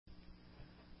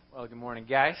Well, good morning,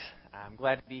 guys. I'm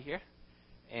glad to be here.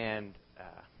 And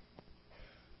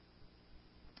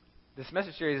this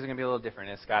message series is going to be a little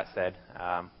different, as Scott said,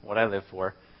 what I live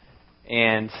for.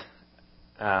 And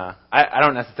I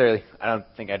don't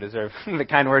think I deserve the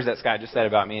kind words that Scott just said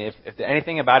about me. If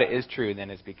anything about it is true,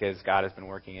 then it's because God has been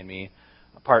working in me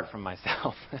apart from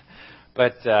myself.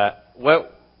 But oh,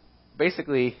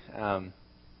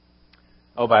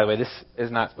 by the way, this is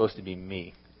not supposed to be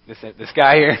me. This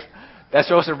guy here, that's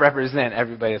supposed to represent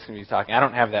everybody that's going to be talking. I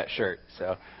don't have that shirt,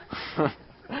 so.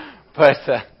 But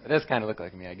it does kind of look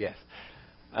like me, I guess.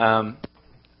 I'm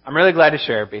really glad to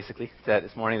share, basically,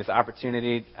 this morning, this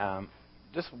opportunity,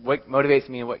 just what motivates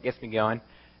me and what gets me going.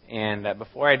 And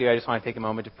before I do, I just want to take a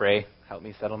moment to pray, help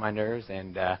me settle my nerves,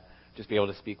 and just be able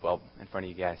to speak well in front of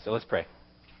you guys. So let's pray.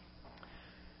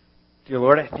 Dear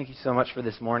Lord, I thank you so much for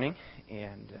this morning,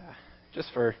 and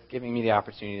just for giving me the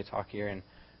opportunity to talk here. And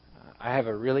I have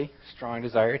a really strong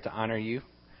desire to honor you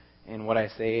in what I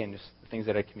say and just the things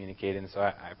that I communicate. And so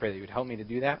I pray that you would help me to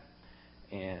do that.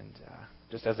 And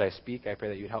just as I speak, I pray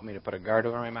that you would help me to put a guard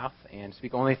over my mouth and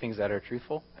speak only things that are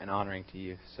truthful and honoring to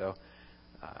you. So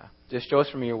just show us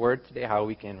from your word today how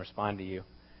we can respond to you.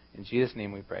 In Jesus'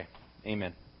 name we pray.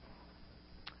 Amen.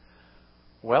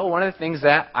 Well, one of the things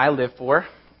that I live for,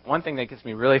 one thing that gets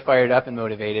me really fired up and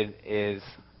motivated is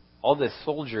all this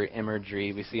soldier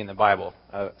imagery we see in the Bible.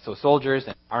 So soldiers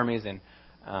and armies, and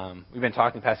we've been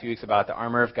talking the past few weeks about the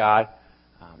armor of God,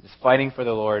 just fighting for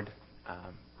the Lord,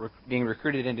 being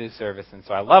recruited into His service. And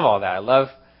so I love all that. I love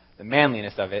the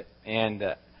manliness of it. And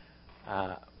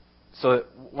so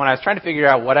when I was trying to figure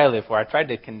out what I live for, I tried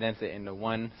to condense it into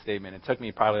one statement. It took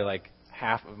me probably like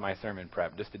half of my sermon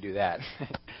prep just to do that.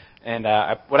 And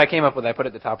what I came up with, I put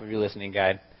at the top of your listening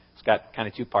guide. It's got kind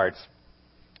of two parts.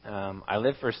 I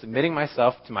live for submitting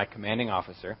myself to my commanding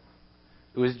officer,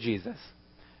 who is Jesus,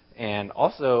 and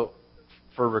also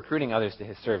for recruiting others to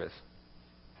His service.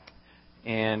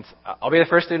 And I'll be the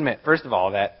first to admit, first of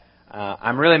all, that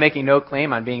I'm really making no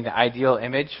claim on being the ideal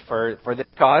image for this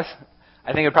cause.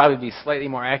 I think it would probably be slightly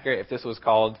more accurate if this was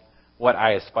called what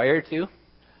I aspire to,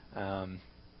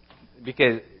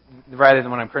 because rather than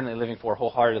what I'm currently living for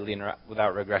wholeheartedly and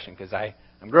without regression, because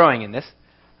I'm growing in this.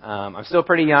 I'm still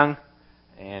pretty young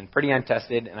and pretty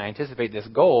untested, and I anticipate this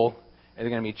goal is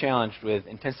going to be challenged with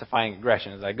intensifying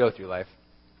aggression as I go through life.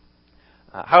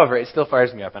 However, it still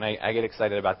fires me up, and I get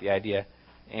excited about the idea.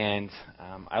 And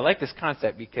I like this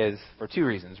concept because for two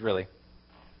reasons, really.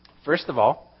 First of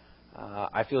all,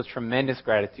 I feel tremendous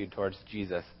gratitude towards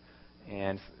Jesus.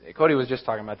 And Cody was just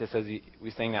talking about this as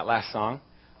we sang that last song.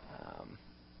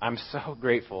 I'm so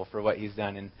grateful for what He's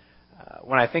done. And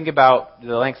when I think about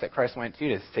the lengths that Christ went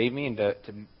to save me and to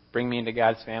bring me into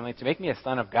God's family, to make me a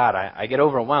son of God, I get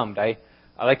overwhelmed. I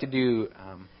like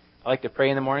to pray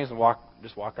in the mornings and walk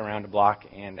around a block.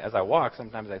 And as I walk,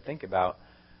 sometimes I think about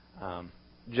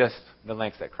just the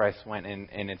lengths that Christ went,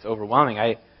 and it's overwhelming.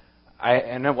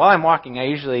 And while I'm walking, I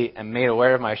usually am made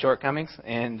aware of my shortcomings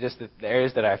and just the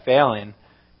areas that I fail in,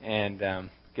 and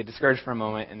get discouraged for a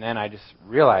moment. And then I just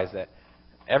realize that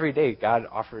every day God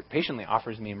patiently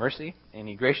offers me mercy, and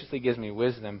He graciously gives me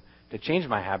wisdom to change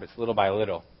my habits little by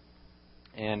little.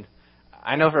 And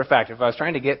I know for a fact, if I was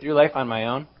trying to get through life on my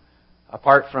own,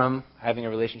 apart from having a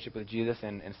relationship with Jesus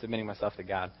and submitting myself to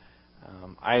God,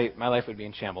 my life would be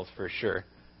in shambles for sure.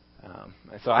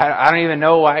 So I don't even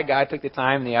know why God took the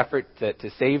time and the effort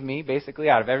to save me, basically.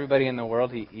 Out of everybody in the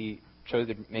world, He chose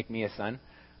to make me a son.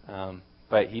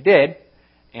 But He did,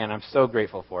 and I'm so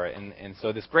grateful for it. And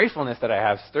so this gratefulness that I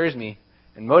have stirs me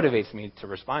and motivates me to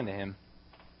respond to Him.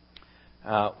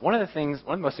 One of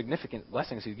the most significant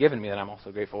blessings He's given me that I'm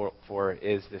also grateful for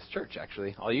is this church,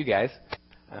 actually, all you guys.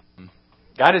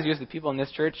 God has used the people in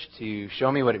this church to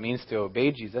show me what it means to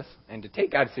obey Jesus and to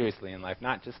take God seriously in life,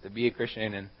 not just to be a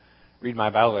Christian and read my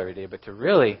Bible every day, but to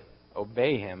really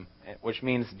obey Him, which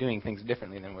means doing things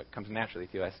differently than what comes naturally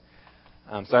to us.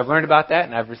 So I've learned about that,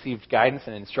 and I've received guidance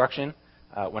and instruction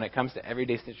when it comes to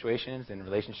everyday situations and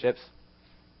relationships.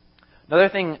 Another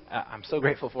thing I'm so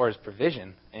grateful for is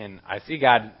provision, and I see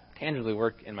God tangibly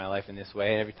work in my life in this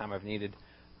way. Every time I've needed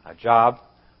a job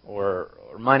or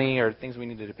money or things we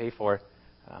needed to pay for,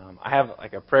 I have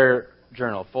like a prayer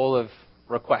journal full of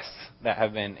requests that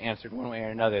have been answered one way or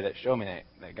another that show me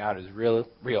that God is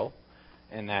real,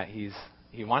 and that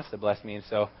He wants to bless me. And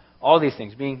so all these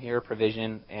things, being here,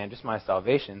 provision, and just my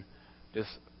salvation, just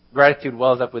gratitude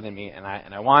wells up within me, and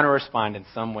I want to respond in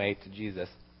some way to Jesus.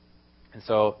 And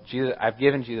so I've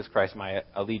given Jesus Christ my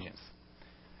allegiance.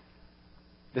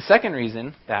 The second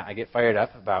reason that I get fired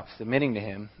up about submitting to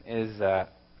Him is that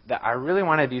I really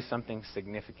want to do something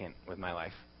significant with my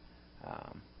life.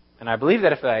 And I believe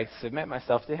that if I submit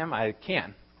myself to him, I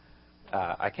can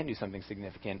do something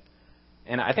significant.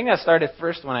 And I think that started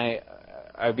first when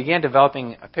I began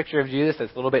developing a picture of Jesus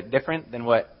that's a little bit different than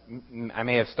what I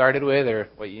may have started with or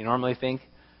what you normally think.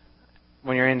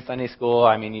 When you're in Sunday school,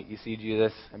 I mean, you see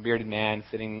Jesus, a bearded man,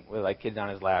 sitting with like kids on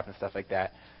his lap and stuff like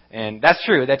that. And that's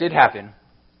true, that did happen.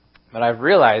 But I've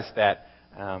realized that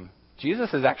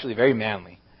Jesus is actually very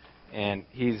manly. And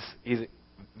he's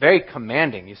very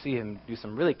commanding. You see him do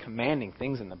some really commanding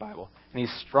things in the Bible. And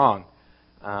he's strong.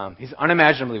 He's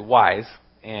unimaginably wise.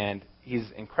 And he's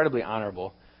incredibly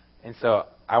honorable. And so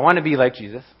I want to be like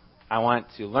Jesus. I want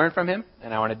to learn from him.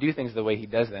 And I want to do things the way he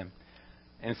does them.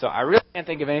 And so I really can't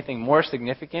think of anything more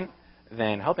significant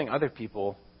than helping other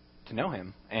people to know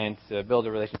him and to build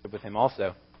a relationship with him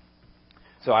also.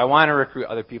 So I want to recruit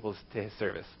other people to his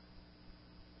service.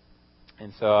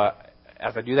 And so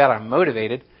as I do that, I'm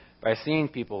motivated by seeing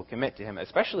people commit to him,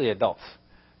 especially adults,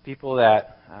 people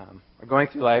that are going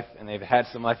through life and they've had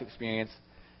some life experience,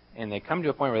 and they come to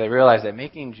a point where they realize that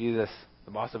making Jesus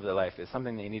the boss of their life is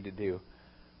something they need to do.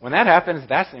 When that happens,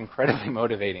 that's incredibly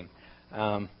motivating.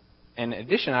 In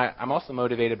addition, I'm also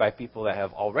motivated by people that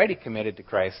have already committed to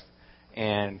Christ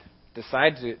and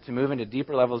decide to move into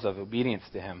deeper levels of obedience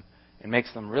to him and make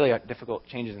some really difficult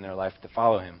changes in their life to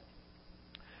follow him.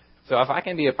 So if I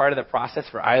can be a part of the process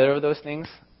for either of those things,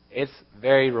 it's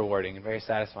very rewarding and very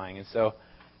satisfying. And so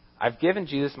I've given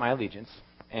Jesus my allegiance,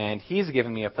 and he's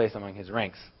given me a place among his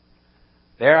ranks.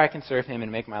 There I can serve him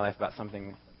and make my life about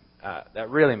something that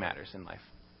really matters in life.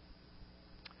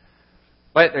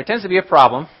 But there tends to be a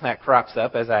problem that crops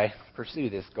up as I pursue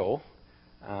this goal.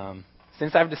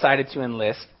 Since I've decided to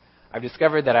enlist, I've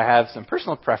discovered that I have some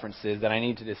personal preferences that I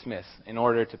need to dismiss in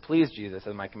order to please Jesus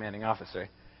as my commanding officer.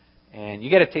 And you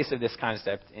get a taste of this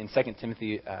concept in 2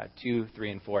 Timothy 2,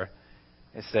 3, and 4.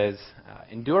 It says,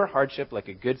 endure hardship like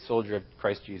a good soldier of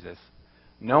Christ Jesus.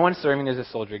 No one serving as a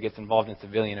soldier gets involved in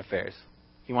civilian affairs.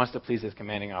 He wants to please his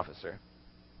commanding officer.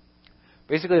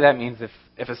 Basically, that means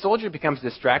if a soldier becomes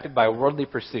distracted by worldly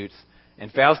pursuits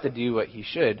and fails to do what he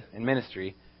should in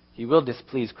ministry, he will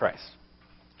displease Christ.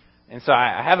 And so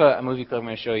I have a movie clip I'm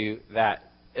going to show you that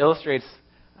illustrates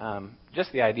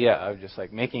just the idea of just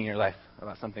like making your life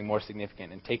about something more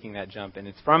significant and taking that jump. And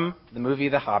it's from the movie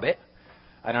The Hobbit.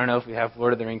 I don't know if we have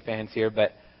Lord of the Rings fans here,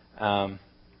 but I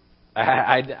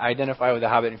identify with The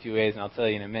Hobbit in a few ways, and I'll tell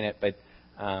you in a minute. But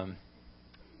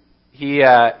he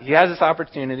has this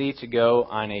opportunity to go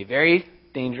on a very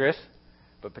dangerous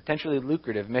but potentially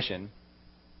lucrative mission.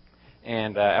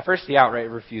 And at first he outright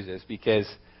refuses because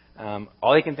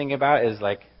all he can think about is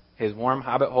like his warm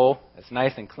hobbit hole. It's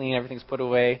nice and clean. Everything's put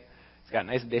away. It's got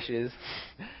nice dishes.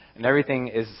 And everything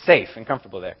is safe and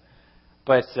comfortable there.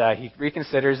 But he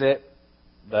reconsiders it.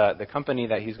 The company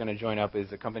that he's going to join up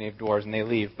is a company of dwarves, and they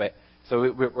leave. But so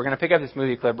we're going to pick up this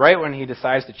movie clip. Right when he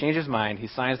decides to change his mind, he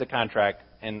signs the contract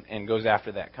and goes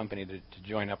after that company to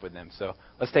join up with them. So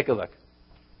let's take a look.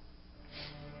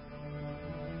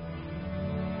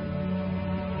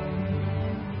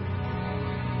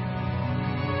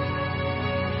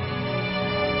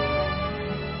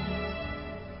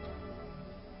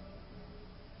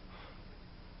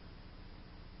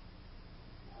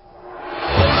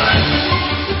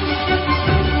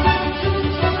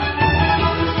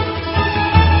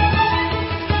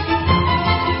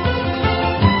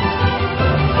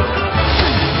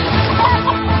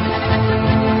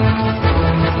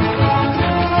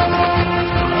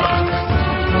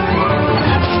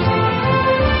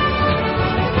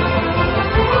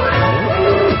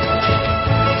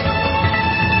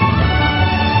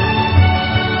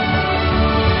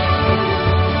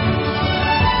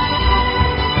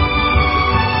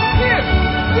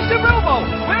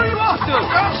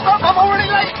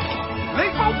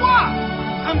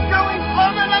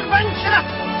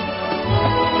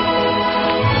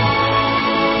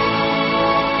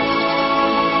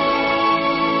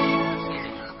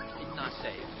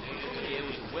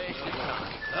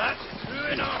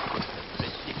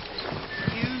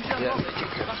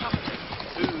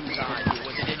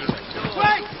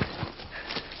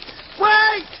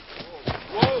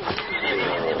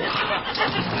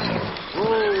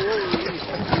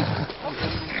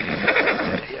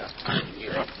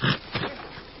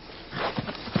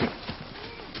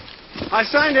 I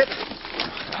signed it.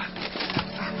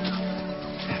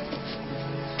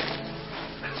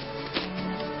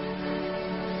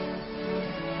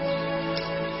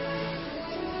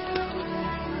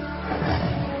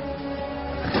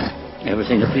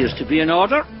 Everything appears to be in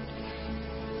order.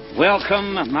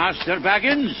 Welcome, Master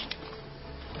Baggins,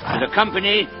 and the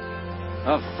company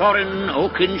of Thorin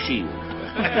Oakenshield.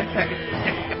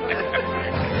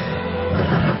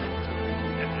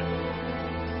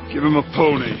 Give him a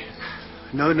pony.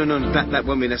 No. That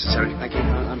won't be necessary. Thank you.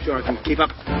 I'm sure I can keep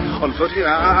up on foot.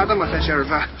 I've done my fair share of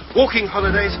walking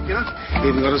holidays, you know.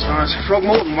 Even got as far as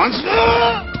Frogmorton once.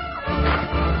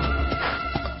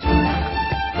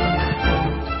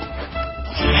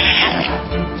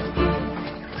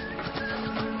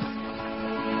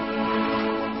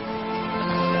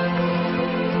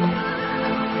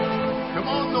 Come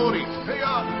on, Nori. Pay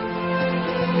up.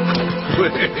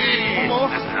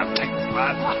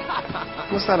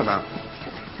 What's that about?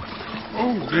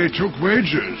 Oh, they took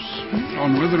wagers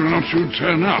on whether or not you'd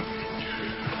turn up.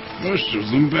 Most of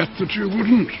them bet that you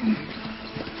wouldn't.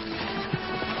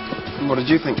 And what did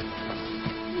you think?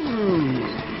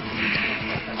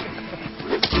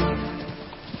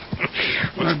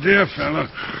 My dear fellow,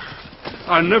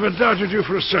 I never doubted you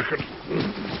for a second.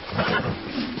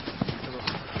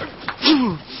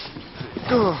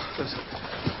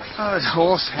 His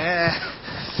horse hair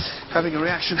having a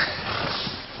reaction.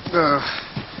 No,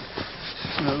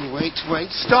 wait.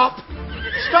 Stop!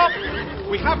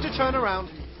 We have to turn around.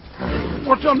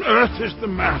 What on earth is the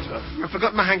matter? I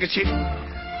forgot my handkerchief.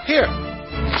 Here.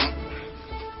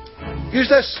 Use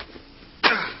this.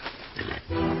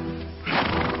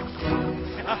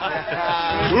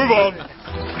 Move on.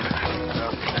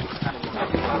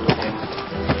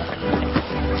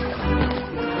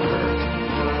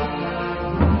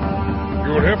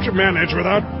 You'll have to manage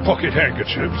without pocket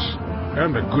handkerchiefs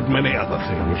and a good many other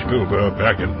things, Bilbo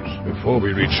Baggins, before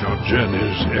we reach our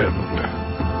journey's end.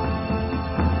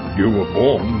 You were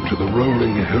born to the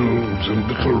rolling hills and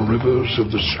little rivers of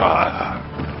the Shire.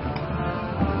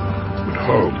 But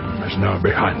home is now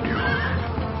behind you.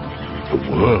 The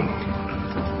world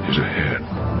is ahead.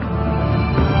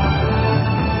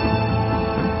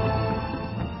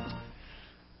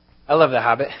 I love The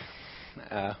Hobbit,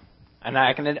 and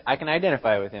I can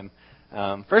identify with him.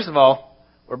 First of all,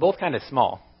 we're both kind of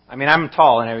small. I mean, I'm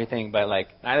tall and everything, but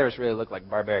neither of us really look like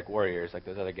barbaric warriors like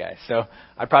those other guys. So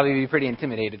I'd probably be pretty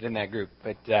intimidated in that group.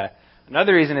 But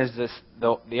another reason is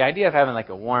the idea of having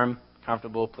a warm,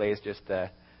 comfortable place just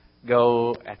to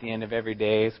go at the end of every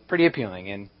day is pretty appealing.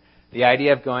 And the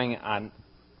idea of going on,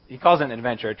 he calls it an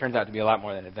adventure. It turns out to be a lot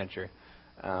more than an adventure.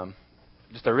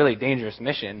 Just a really dangerous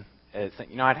mission.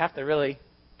 I'd have to really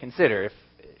consider if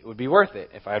it would be worth it,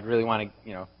 if I'd really want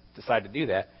to, decide to do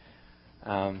that.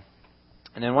 And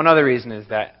then one other reason is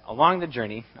that along the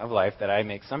journey of life that I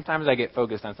make, sometimes I get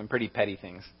focused on some pretty petty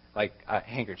things, like a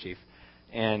handkerchief.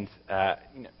 And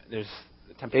there's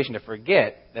the temptation to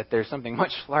forget that there's something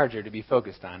much larger to be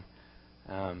focused on.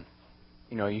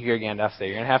 You hear Gandalf say,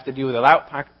 you're going to have to do without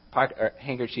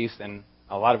handkerchiefs and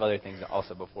a lot of other things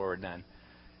also before we're done.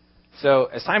 So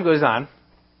as time goes on,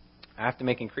 I have to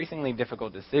make increasingly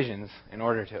difficult decisions in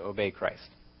order to obey Christ.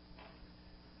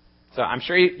 So I'm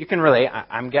sure you can relate.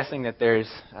 I'm guessing that there's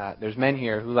men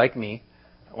here who, like me,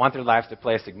 want their lives to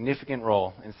play a significant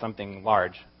role in something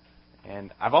large.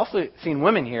 And I've also seen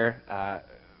women here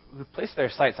who place their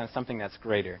sights on something that's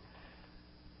greater.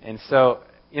 And so,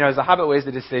 as the Hobbit weighs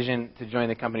the decision to join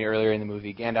the company earlier in the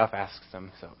movie, Gandalf asks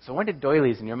him, so when did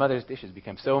doilies and your mother's dishes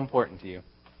become so important to you?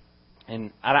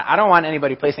 And I don't want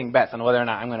anybody placing bets on whether or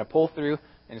not I'm going to pull through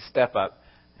and step up.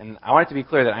 And I want it to be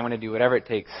clear that I'm going to do whatever it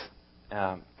takes,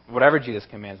 whatever Jesus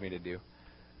commands me to do.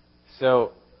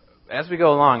 So as we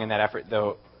go along in that effort,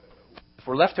 though, if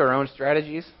we're left to our own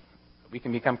strategies, we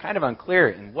can become kind of unclear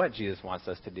in what Jesus wants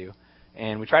us to do.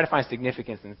 And we try to find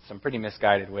significance in some pretty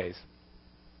misguided ways.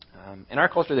 In our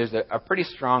culture, there's a pretty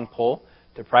strong pull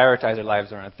to prioritize our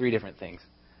lives around three different things.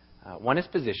 One is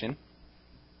position.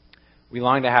 We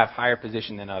long to have higher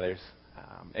position than others.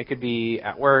 It could be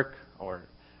at work or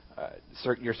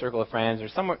your circle of friends, or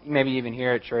somewhere, maybe even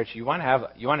here at church. You want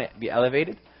to be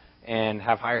elevated and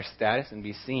have higher status and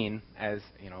be seen as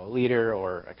a leader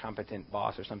or a competent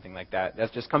boss or something like that.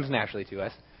 That just comes naturally to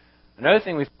us. Another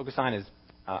thing we focus on is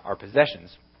our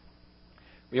possessions.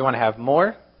 We want to have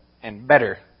more and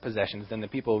better possessions than the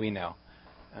people we know.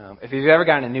 If you've ever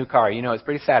gotten a new car, it's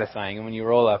pretty satisfying. And when you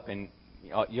roll up and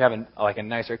you have a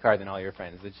nicer car than all your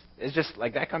friends, it's just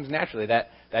that comes naturally.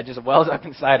 That just wells up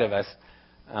inside of us.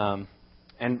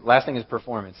 And last thing is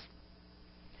performance.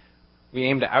 We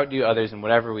aim to outdo others in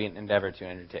whatever we endeavor to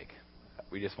undertake.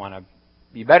 We just want to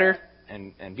be better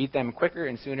and beat them quicker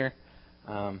and sooner.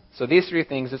 So these three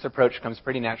things, this approach comes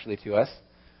pretty naturally to us.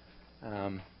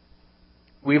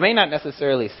 We may not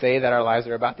necessarily say that our lives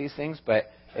are about these things, but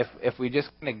if we just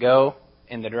kind of go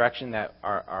in the direction that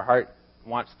our heart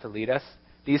wants to lead us,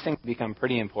 these things become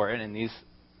pretty important, and these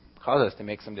cause us to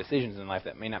make some decisions in life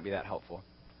that may not be that helpful.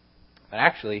 But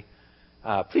actually,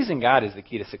 pleasing God is the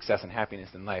key to success and happiness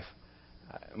in life.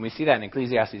 And we see that in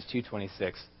Ecclesiastes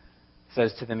 2:26.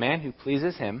 says, "To the man who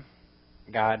pleases him,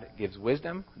 God gives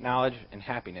wisdom, knowledge, and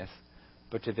happiness.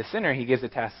 But to the sinner, he gives the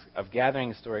task of gathering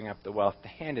and storing up the wealth to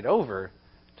hand it over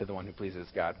to the one who pleases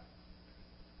God."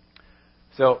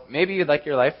 So maybe you'd like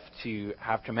your life to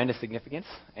have tremendous significance,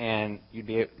 and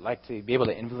you'd like to be able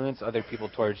to influence other people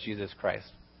towards Jesus Christ.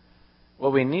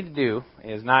 What we need to do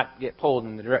is not get pulled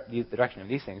in the direction of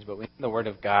these things, but we need the Word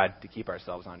of God to keep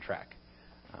ourselves on track.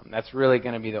 That's really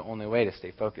going to be the only way to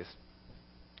stay focused.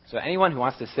 So anyone who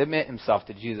wants to submit himself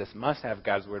to Jesus must have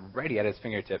God's Word ready at his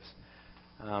fingertips.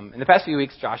 In the past few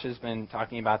weeks, Josh has been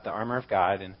talking about the armor of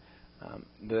God and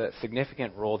the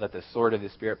significant role that the sword of the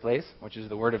Spirit plays, which is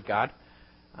the Word of God.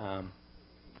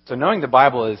 So knowing the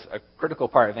Bible is a critical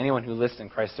part of anyone who lists in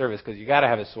Christ's service, because you got to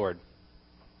have a sword.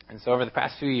 And so over the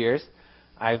past few years,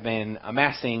 I've been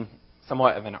amassing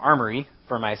somewhat of an armory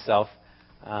for myself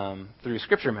through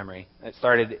scripture memory. It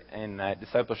started in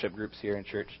discipleship groups here in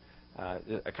church,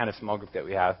 a kind of small group that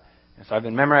we have. And so I've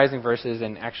been memorizing verses,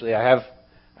 and actually I have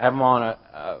them all in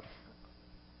a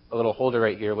little holder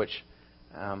right here, which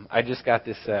I just got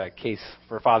this case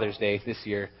for Father's Day this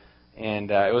year.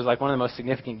 And it was like one of the most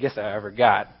significant gifts I ever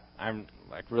got. I'm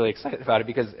like really excited about it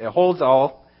because it holds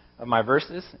all of my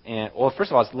verses. And well,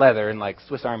 first of all, it's leather and like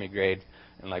Swiss Army grade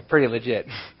and like pretty legit.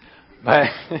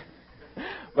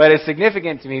 but it's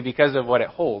significant to me because of what it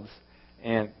holds.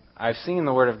 And I've seen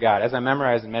the Word of God as I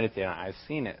memorize and meditate on it. I've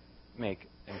seen it make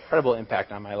incredible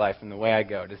impact on my life and the way I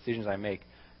go, decisions I make,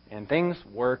 and things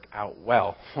work out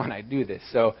well when I do this.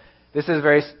 So this is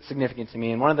very significant to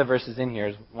me, and one of the verses in here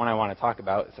is one I want to talk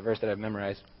about. It's a verse that I've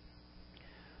memorized.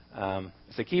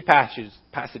 It's a key passage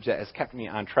that has kept me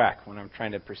on track when I'm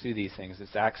trying to pursue these things.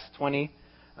 It's Acts 20,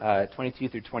 22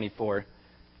 through 24.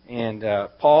 And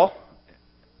Paul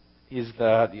is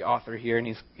the author here, and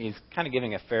he's kind of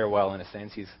giving a farewell in a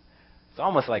sense. It's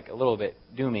almost like a little bit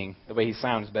dooming the way he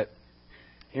sounds, but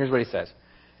here's what he says.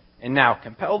 "And now,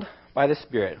 compelled by the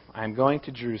Spirit, I am going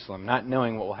to Jerusalem, not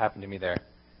knowing what will happen to me there.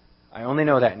 I only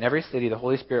know that in every city the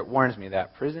Holy Spirit warns me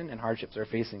that prison and hardships are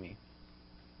facing me.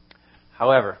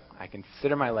 However, I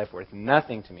consider my life worth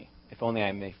nothing to me, if only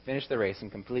I may finish the race and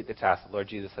complete the task the Lord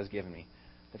Jesus has given me,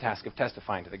 the task of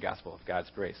testifying to the gospel of God's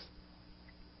grace."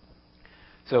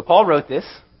 So Paul wrote this.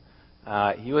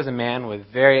 He was a man with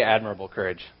very admirable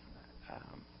courage.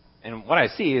 And what I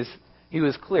see is he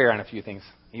was clear on a few things.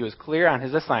 He was clear on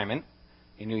his assignment.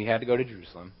 He knew he had to go to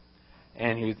Jerusalem.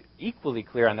 And he was equally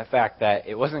clear on the fact that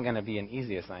it wasn't going to be an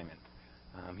easy assignment.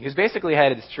 He was basically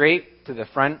headed straight to the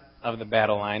front of the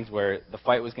battle lines where the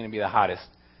fight was going to be the hottest.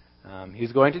 He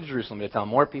was going to Jerusalem to tell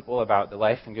more people about the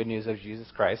life and good news of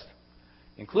Jesus Christ,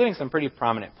 including some pretty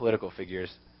prominent political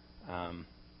figures.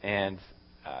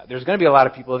 There's going to be a lot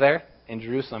of people there in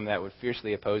Jerusalem that would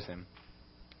fiercely oppose him.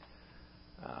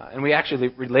 And we actually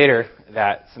read later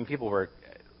that some people were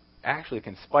actually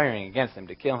conspiring against him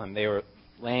to kill him. They were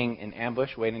laying in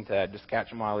ambush, waiting to just catch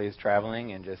him while he was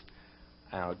traveling and just,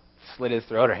 slit his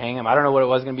throat or hang him. I don't know what it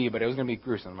was going to be, but it was going to be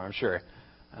gruesome, I'm sure.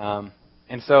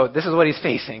 And so this is what he's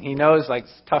facing. He knows like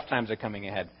tough times are coming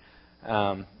ahead.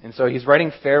 And so he's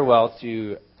writing farewell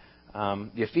to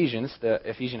the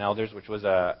Ephesian elders, which was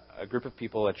a group of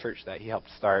people, a church that he helped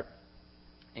start.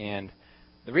 And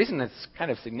the reason that's kind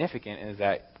of significant is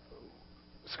that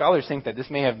scholars think that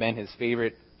this may have been his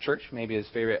favorite church, maybe his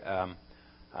favorite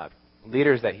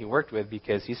leaders that he worked with,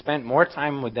 because he spent more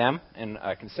time with them in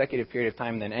a consecutive period of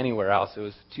time than anywhere else. It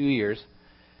was 2 years.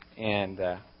 And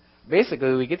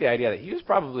basically, we get the idea that he was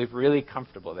probably really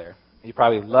comfortable there. He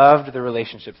probably loved the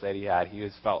relationships that he had. He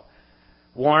felt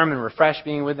warm and refreshed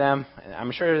being with them. And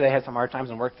I'm sure they had some hard times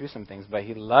and worked through some things, but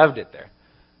he loved it there.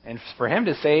 And for him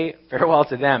to say farewell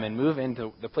to them and move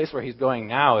into the place where he's going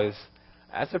now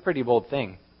that's a pretty bold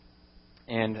thing.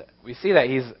 And we see that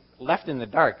he's left in the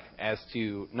dark as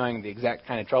to knowing the exact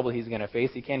kind of trouble he's going to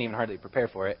face. He can't even hardly prepare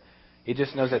for it. He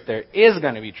just knows that there is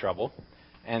going to be trouble,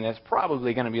 and that's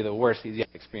probably going to be the worst he's yet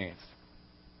experienced.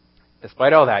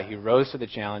 Despite all that, he rose to the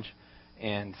challenge,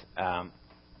 and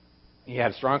he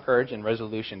had strong courage and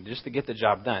resolution just to get the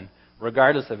job done,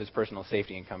 regardless of his personal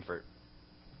safety and comfort.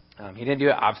 He didn't do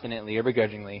it obstinately or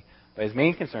begrudgingly, but his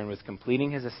main concern was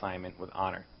completing his assignment with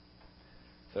honor.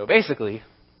 So basically,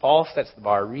 Paul sets the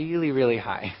bar really, really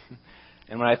high.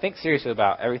 And when I think seriously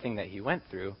about everything that he went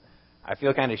through, I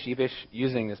feel kind of sheepish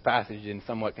using this passage and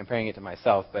somewhat comparing it to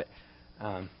myself, but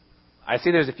I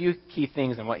see there's a few key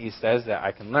things in what he says that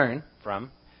I can learn from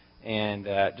and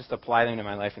just apply them to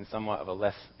my life in somewhat of a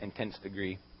less intense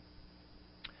degree.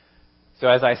 So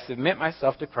as I submit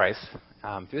myself to Christ,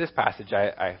 through this passage,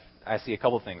 I see a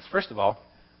couple things. First of all,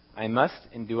 I must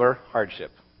endure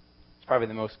hardship. It's probably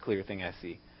the most clear thing I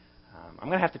see. I'm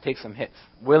going to have to take some hits,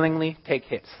 willingly take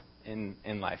hits in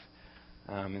life.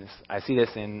 I see this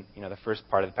in the first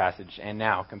part of the passage. And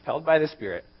now, compelled by the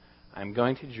Spirit, I'm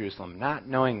going to Jerusalem, not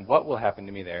knowing what will happen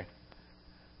to me there.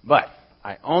 But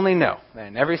I only know that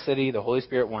in every city, the Holy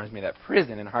Spirit warns me that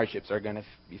prison and hardships are going to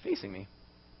be facing me.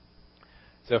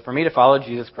 So for me to follow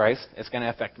Jesus Christ, it's going to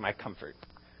affect my comfort.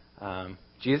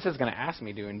 Jesus is going to ask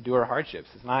me to endure hardships.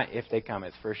 It's not if they come,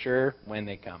 it's for sure when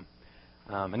they come.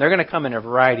 And they're going to come in a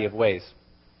variety of ways.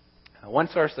 One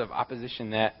source of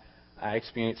opposition that I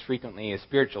experience frequently is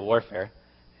spiritual warfare.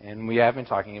 And we have been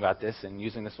talking about this and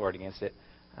using the sword against it.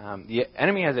 The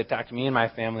enemy has attacked me and my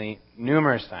family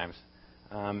numerous times,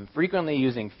 frequently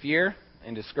using fear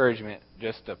and discouragement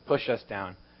just to push us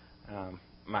down.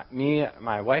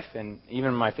 My wife, and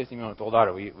even my 15-month-old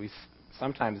daughter, we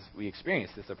sometimes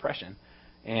experience this oppression.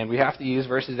 And we have to use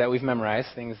verses that we've memorized,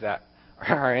 things that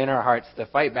are in our hearts, to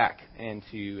fight back and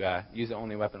to use the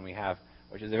only weapon we have,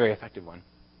 which is a very effective one.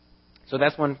 So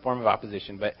that's one form of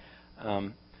opposition. But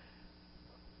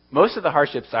most of the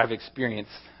hardships I've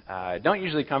experienced don't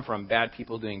usually come from bad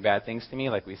people doing bad things to me,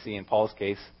 like we see in Paul's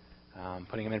case,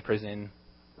 putting him in prison,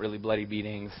 really bloody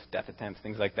beatings, death attempts,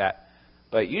 things like that.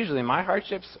 But usually my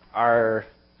hardships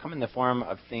come in the form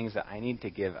of things that I need to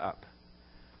give up.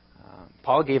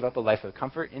 Paul gave up a life of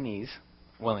comfort and ease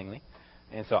willingly,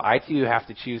 and so I too have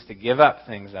to choose to give up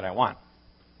things that I want.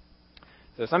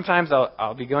 So sometimes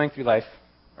I'll be going through life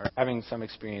or having some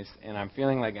experience, and I'm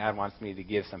feeling like God wants me to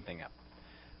give something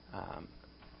up.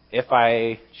 If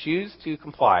I choose to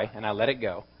comply and I let it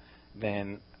go,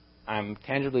 then I'm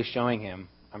tangibly showing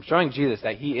Jesus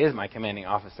that he is my commanding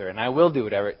officer, and I will do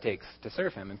whatever it takes to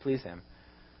serve him and please him.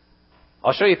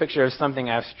 I'll show you a picture of something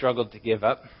I've struggled to give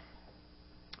up.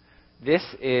 This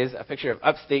is a picture of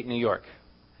upstate New York.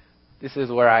 This is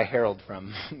where I herald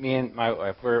from. Me and my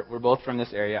wife, we're both from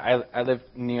this area. I live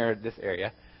near this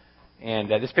area. And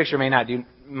this picture may not do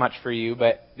much for you,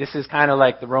 but this is kind of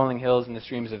like the rolling hills and the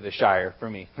streams of the Shire for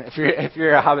me. If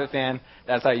you're a Hobbit fan,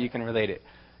 that's how you can relate it.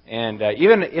 And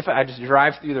even if I just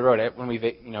drive through the road, when we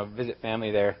visit family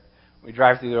there, we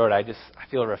drive through the road, I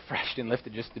feel refreshed and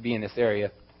lifted just to be in this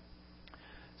area.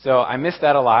 So I miss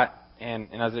that a lot. And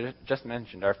as I just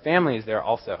mentioned, our family is there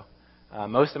also.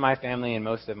 Most of my family and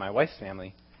most of my wife's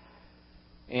family.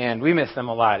 And we miss them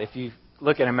a lot. If you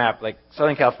look at a map, like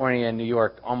Southern California and New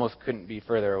York almost couldn't be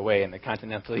further away in the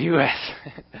continental U.S.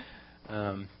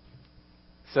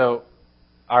 So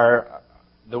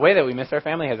the way that we miss our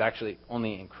family has actually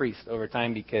only increased over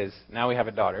time because now we have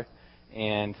a daughter.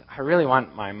 And I really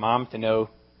want my mom to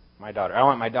know my daughter. I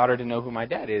want my daughter to know who my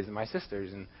dad is and my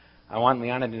sisters. And I want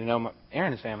Liana to know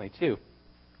Aaron's family too.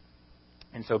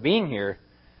 And so being here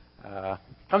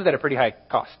comes at a pretty high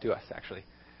cost to us, actually.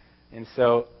 And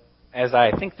so as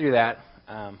I think through that,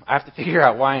 I have to figure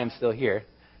out why I'm still here.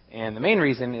 And the main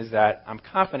reason is that I'm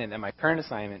confident that my current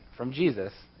assignment from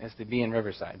Jesus is to be in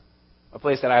Riverside, a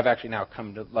place that I've actually now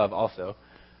come to love also.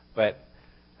 But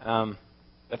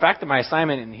the fact that my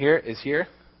assignment is here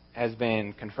has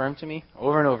been confirmed to me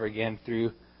over and over again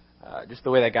through just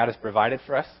the way that God has provided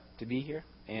for us to be here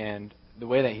and the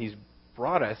way that he's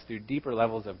brought us through deeper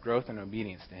levels of growth and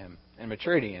obedience to him and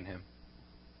maturity in him.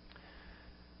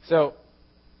 So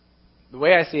the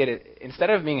way I see it, instead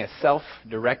of being a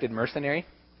self-directed mercenary,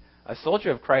 a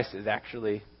soldier of Christ is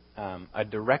actually a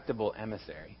directable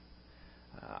emissary.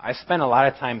 I spend a lot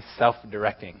of time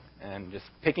self-directing and just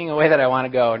picking a way that I want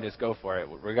to go and just go for it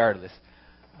regardless.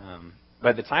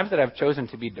 But the times that I've chosen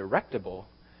to be directable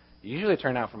usually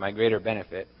turn out for my greater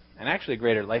benefit and actually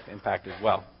greater life impact as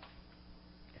well.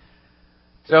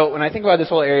 So when I think about this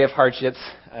whole area of hardships,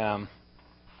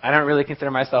 I don't really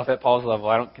consider myself at Paul's level.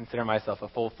 I don't consider myself a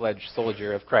full-fledged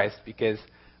soldier of Christ because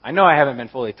I know I haven't been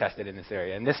fully tested in this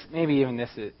area. And this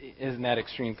isn't that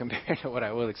extreme compared to what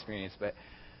I will experience. But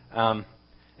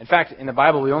in fact, in the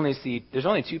Bible, there's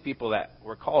only two people that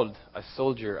were called a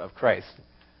soldier of Christ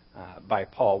by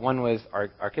Paul. One was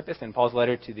Archippus in Paul's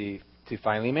letter to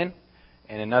Philemon,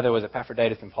 and another was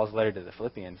Epaphroditus in Paul's letter to the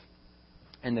Philippians.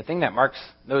 And the thing that marks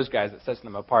those guys, that sets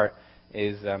them apart,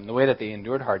 is the way that they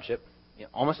endured hardship,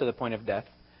 almost to the point of death,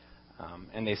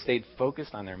 and they stayed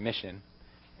focused on their mission,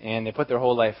 and they put their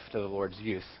whole life to the Lord's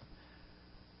use.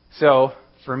 So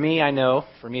for me, I know,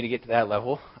 for me to get to that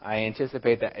level, I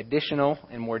anticipate that additional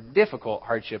and more difficult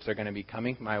hardships are going to be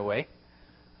coming my way.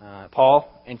 Paul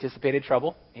anticipated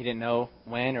trouble. He didn't know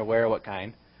when or where or what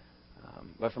kind.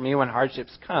 But for me, when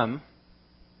hardships come,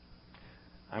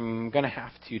 I'm going to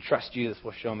have to trust Jesus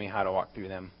will show me how to walk through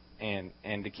them and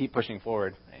to keep pushing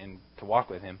forward and to walk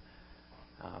with him.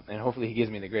 And hopefully he gives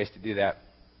me the grace to do that.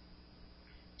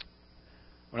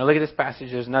 when I look at this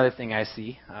passage, there's another thing I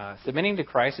see. Submitting to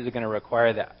Christ is going to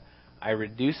require that I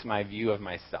reduce my view of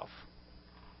myself.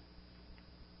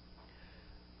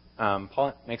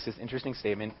 Paul makes this interesting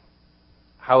statement.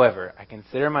 However, I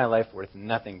consider my life worth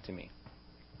nothing to me.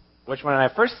 Which, when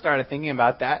I first started thinking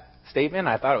about that statement,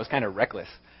 I thought it was kind of reckless.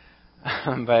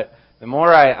 But the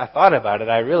more I thought about it,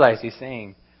 I realized he's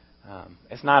saying,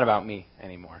 it's not about me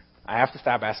anymore. I have to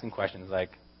stop asking questions like,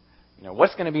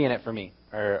 what's going to be in it for me?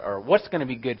 Or what's going to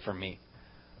be good for me?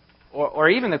 Or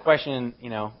even the question,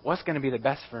 what's going to be the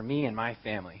best for me and my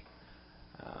family?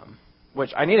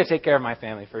 Which I need to take care of my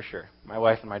family for sure, my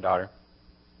wife and my daughter.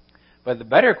 But the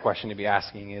better question to be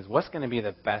asking is, what's going to be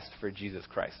the best for Jesus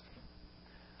Christ?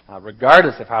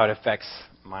 Regardless of how it affects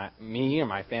me or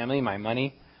my family, my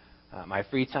money, my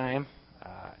free time,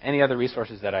 any other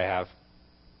resources that I have.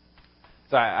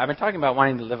 So I've been talking about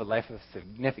wanting to live a life of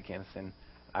significance, and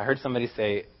I heard somebody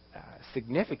say,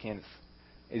 significance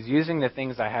is using the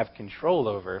things I have control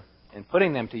over and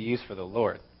putting them to use for the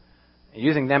Lord, and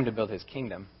using them to build His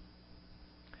kingdom.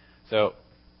 So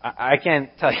I can't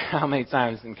tell you how many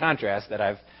times, in contrast, that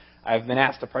I've been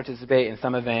asked to participate in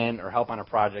some event or help on a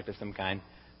project of some kind,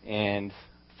 and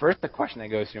first the question that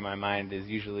goes through my mind is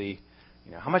usually,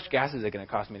 how much gas is it going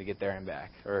to cost me to get there and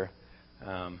back? Or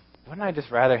wouldn't I just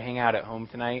rather hang out at home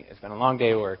tonight? It's been a long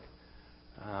day of work.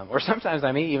 Or sometimes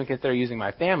I may even consider using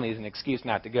my family as an excuse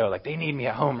not to go. Like, they need me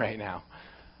at home right now.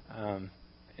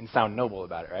 And sound noble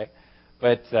about it, right?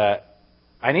 But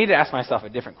I need to ask myself a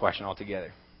different question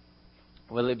altogether.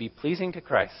 Will it be pleasing to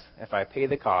Christ if I pay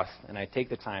the cost and I take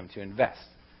the time to invest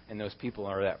in those people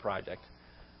or that project?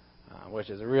 Which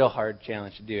is a real hard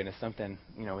challenge to do, and it's something,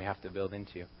 we have to build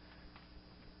into.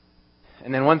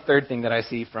 And then one third thing that I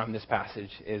see from this passage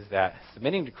is that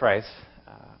submitting to Christ,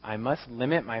 I must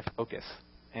limit my focus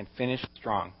and finish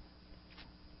strong.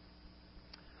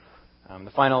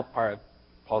 The final part of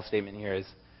Paul's statement here is,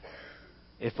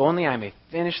 if only I may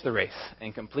finish the race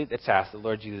and complete the task the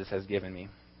Lord Jesus has given me,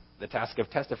 the task of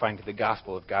testifying to the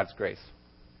gospel of God's grace.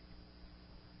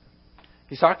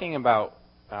 He's talking about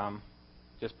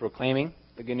just proclaiming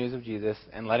the good news of Jesus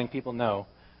and letting people know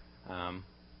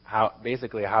how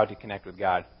to connect with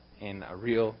God in a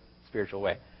real spiritual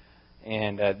way.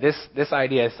 And this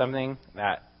idea is something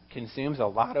that consumes a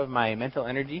lot of my mental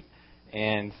energy,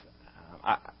 and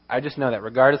I just know that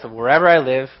regardless of wherever I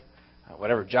live,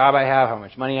 whatever job I have, how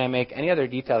much money I make, any other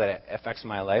detail that affects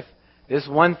my life, this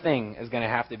one thing is going to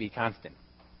have to be constant.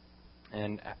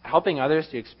 And helping others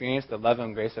to experience the love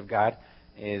and grace of God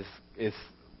is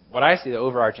what I see the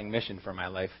overarching mission for my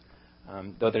life,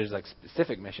 though there's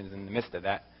specific missions in the midst of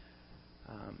that.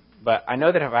 But I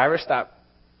know that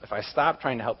if I stop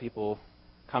trying to help people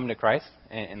come to Christ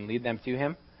and lead them to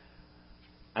Him,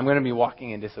 I'm going to be walking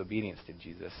in disobedience to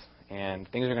Jesus, and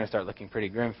things are going to start looking pretty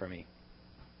grim for me.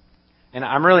 And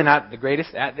I'm really not the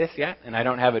greatest at this yet, and I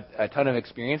don't have a ton of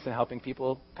experience in helping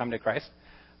people come to Christ,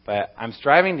 but I'm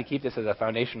striving to keep this as a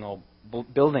foundational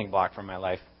building block for my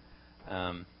life.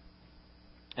 And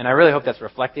I really hope that's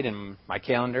reflected in my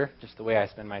calendar, just the way I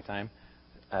spend my time,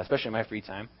 especially my free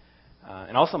time.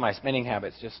 And also my spending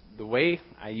habits, just the way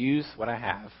I use what I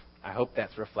have. I hope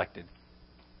that's reflected.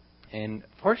 And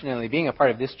fortunately, being a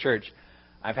part of this church,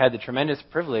 I've had the tremendous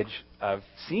privilege of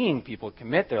seeing people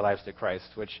commit their lives to Christ,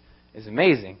 which is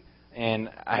amazing. And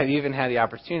I've even had the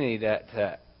opportunity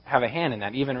to have a hand in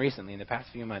that, even recently, in the past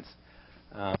few months.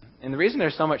 And the reason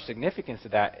there's so much significance to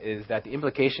that is that the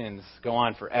implications go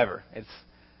on forever.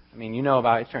 You know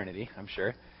about eternity, I'm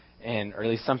sure, or at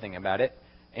least something about it.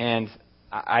 And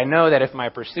I know that if my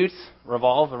pursuits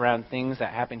revolve around things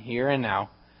that happen here and now,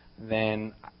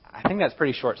 then I think that's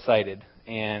pretty short-sighted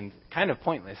and kind of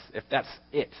pointless if that's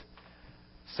it.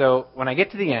 So when I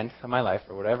get to the end of my life,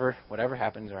 or whatever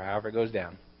happens or however it goes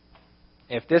down,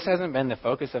 if this hasn't been the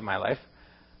focus of my life,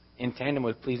 in tandem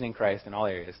with pleasing Christ in all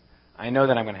areas, I know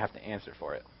that I'm going to have to answer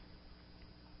for it.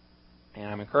 And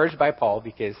I'm encouraged by Paul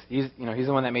because he's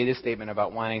the one that made this statement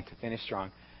about wanting to finish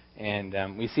strong.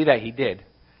 And we see that he did.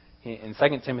 In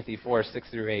 2 Timothy 4, 6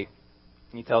 through 8,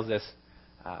 he tells us,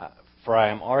 "For I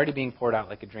am already being poured out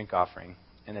like a drink offering,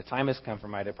 and the time has come for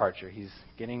my departure." He's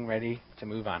getting ready to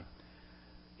move on.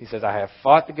 He says, "I have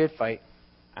fought the good fight.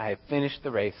 I have finished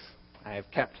the race. I have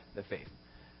kept the faith."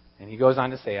 And he goes on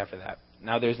to say after that,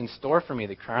 "Now there's in store for me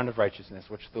the crown of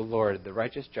righteousness, which the Lord, the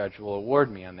righteous judge, will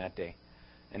award me on that day.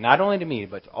 And not only to me,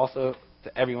 but also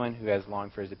to everyone who has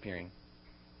longed for His appearing."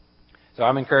 So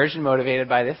I'm encouraged and motivated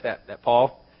by this, that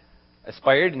Paul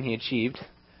aspired and he achieved.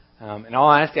 In all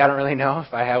honesty, I don't really know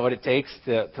if I have what it takes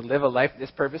to live a life this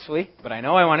purposefully, but I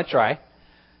know I want to try.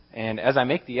 And as I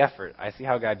make the effort, I see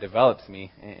how God develops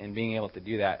me in being able to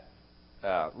do that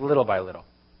little by little.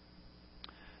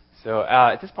 So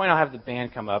at this point, I'll have the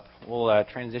band come up. We'll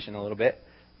transition a little bit,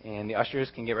 and the ushers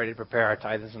can get ready to prepare our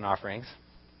tithes and offerings.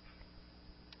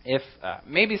 If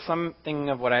maybe something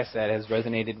of what I said has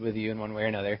resonated with you in one way or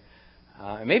another,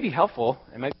 it may be helpful,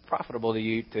 it might be profitable to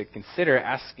you to consider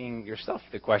asking yourself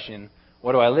the question,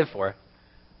 what do I live for?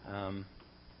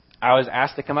 I was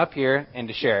asked to come up here and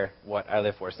to share what I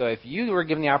live for. So if you were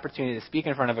given the opportunity to speak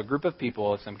in front of a group of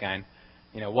people of some kind,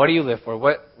 what do you live for?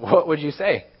 What would you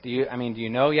say? Do you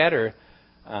know yet? Or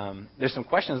there's some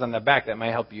questions on the back that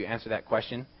might help you answer that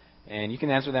question. And you can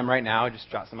answer them right now. Just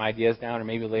jot some ideas down, or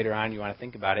maybe later on you want to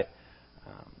think about it.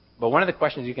 But one of the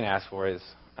questions you can ask for is,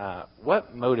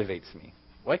 what motivates me?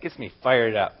 What gets me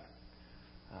fired up?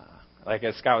 Like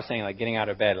as Scott was saying, like getting out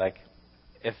of bed. Like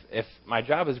if my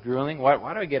job is grueling,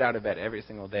 why do I get out of bed every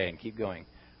single day and keep going?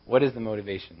 What is the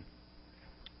motivation?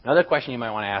 Another question you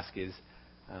might want to ask is,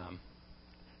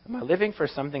 am I living for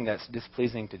something that's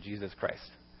displeasing to Jesus Christ?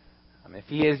 If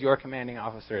He is your commanding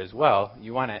officer as well,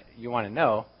 you want to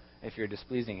know if you're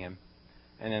displeasing Him.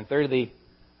 And then thirdly,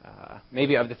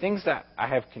 maybe of the things that I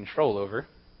have control over,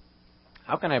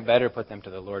 how can I better put them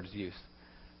to the Lord's use?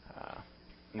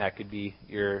 And that could be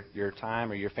your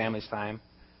time or your family's time,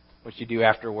 what you do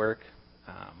after work,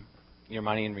 your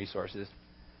money and resources.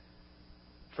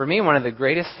 For me, one of the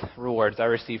greatest rewards I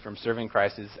receive from serving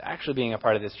Christ is actually being a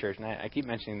part of this church. And I keep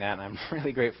mentioning that, and I'm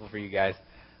really grateful for you guys.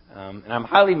 And I'm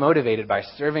highly motivated by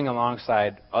serving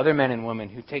alongside other men and women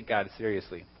who take God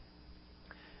seriously.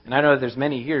 And I know that there's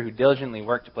many here who diligently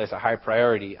work to place a high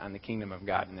priority on the kingdom of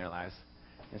God in their lives.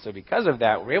 And so because of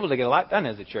that, we're able to get a lot done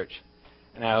as a church.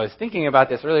 And I was thinking about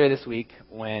this earlier this week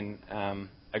when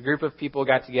a group of people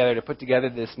got together to put together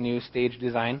this new stage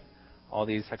design, all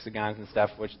these hexagons and stuff,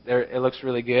 which it looks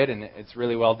really good and it's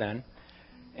really well done.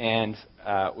 And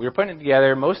we were putting it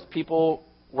together. Most people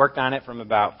worked on it from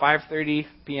about 5:30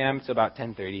 p.m. to about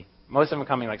 10:30. Most of them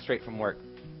coming like straight from work.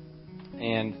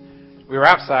 And we were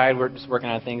outside, we were just working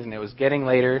on things, and it was getting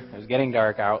later, it was getting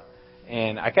dark out.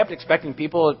 And I kept expecting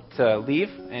people to leave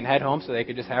and head home so they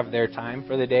could just have their time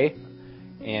for the day.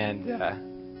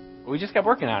 And we just kept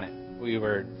working on it. We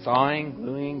were sawing,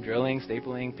 gluing, drilling,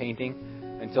 stapling,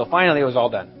 painting, until finally it was all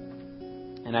done.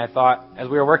 And I thought, as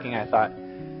we were working, I thought,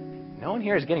 no one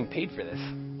here is getting paid for this,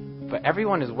 but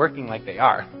everyone is working like they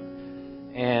are.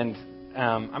 And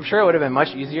I'm sure it would have been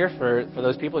much easier for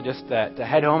those people just to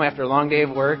head home after a long day of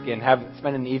work and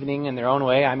spend an evening in their own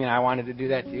way. I mean, I wanted to do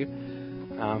that too.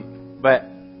 But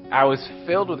I was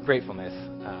filled with gratefulness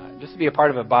just to be a part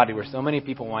of a body where so many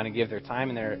people want to give their time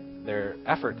and their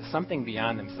effort to something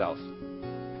beyond themselves.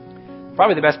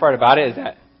 Probably the best part about it is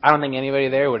that I don't think anybody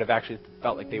there would have actually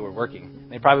felt like they were working.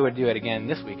 They probably would do it again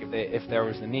this week if there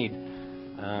was the need.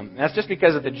 And that's just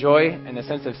because of the joy and the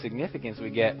sense of significance we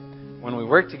get when we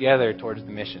work together towards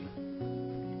the mission.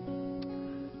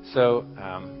 So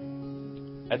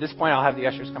at this point, I'll have the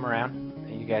ushers come around,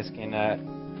 and you guys can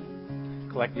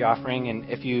collect the offering. And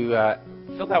if you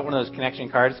filled out one of those connection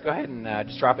cards, go ahead and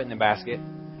just drop it in the basket.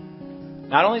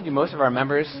 Not only do most of our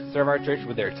members serve our church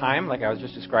with their time, like I was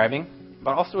just describing,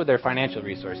 but also with their financial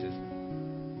resources.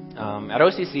 At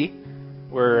OCC,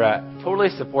 we're totally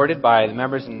supported by the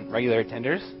members and regular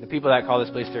attenders, the people that call this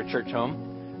place their church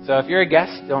home. So if you're a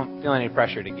guest, don't feel any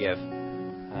pressure to give.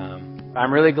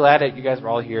 I'm really glad that you guys were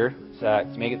all here to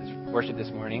make it this worship this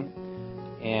morning.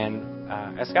 And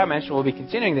as Scott mentioned, we'll be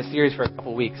continuing this series for a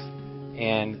couple weeks.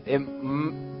 And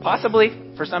it, possibly,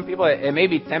 for some people, it may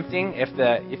be tempting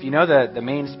if you know the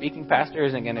main speaking pastor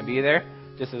isn't going to be there.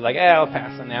 Just as like, I'll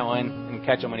pass on that one and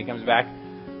catch him when he comes back.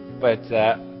 But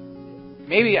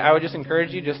maybe I would just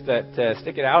encourage you just to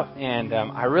stick it out. And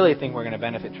I really think we're going to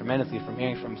benefit tremendously from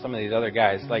hearing from some of these other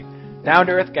guys. Like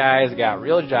down-to-earth guys got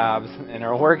real jobs and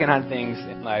are working on things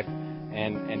in life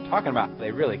and talking about they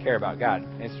really care about God.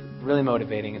 It's really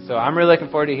motivating. And so I'm really looking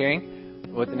forward to hearing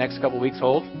what the next couple weeks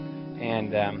hold.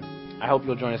 And I hope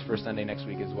you'll join us for Sunday next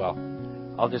week as well.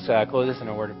 I'll just close this in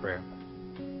a word of prayer.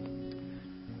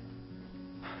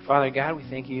 Father God, we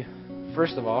thank you,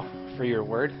 first of all, for your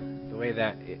word, the way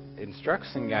that it instructs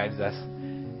and guides us,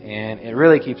 and it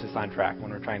really keeps us on track when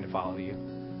we're trying to follow you.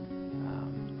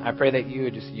 I pray that you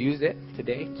would just use it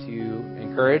today to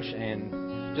encourage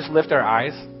and just lift our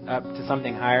eyes up to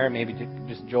something higher, maybe to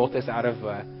just jolt us out of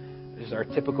just our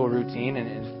typical routine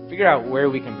and figure out where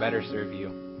we can better serve you.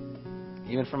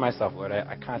 Even for myself, Lord,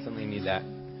 I constantly need that.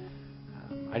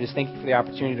 I just thank you for the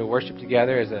opportunity to worship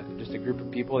together as just a group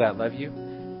of people that love you.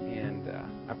 And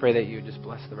I pray that you would just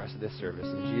bless the rest of this service.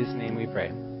 In Jesus' name we pray.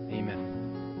 Amen.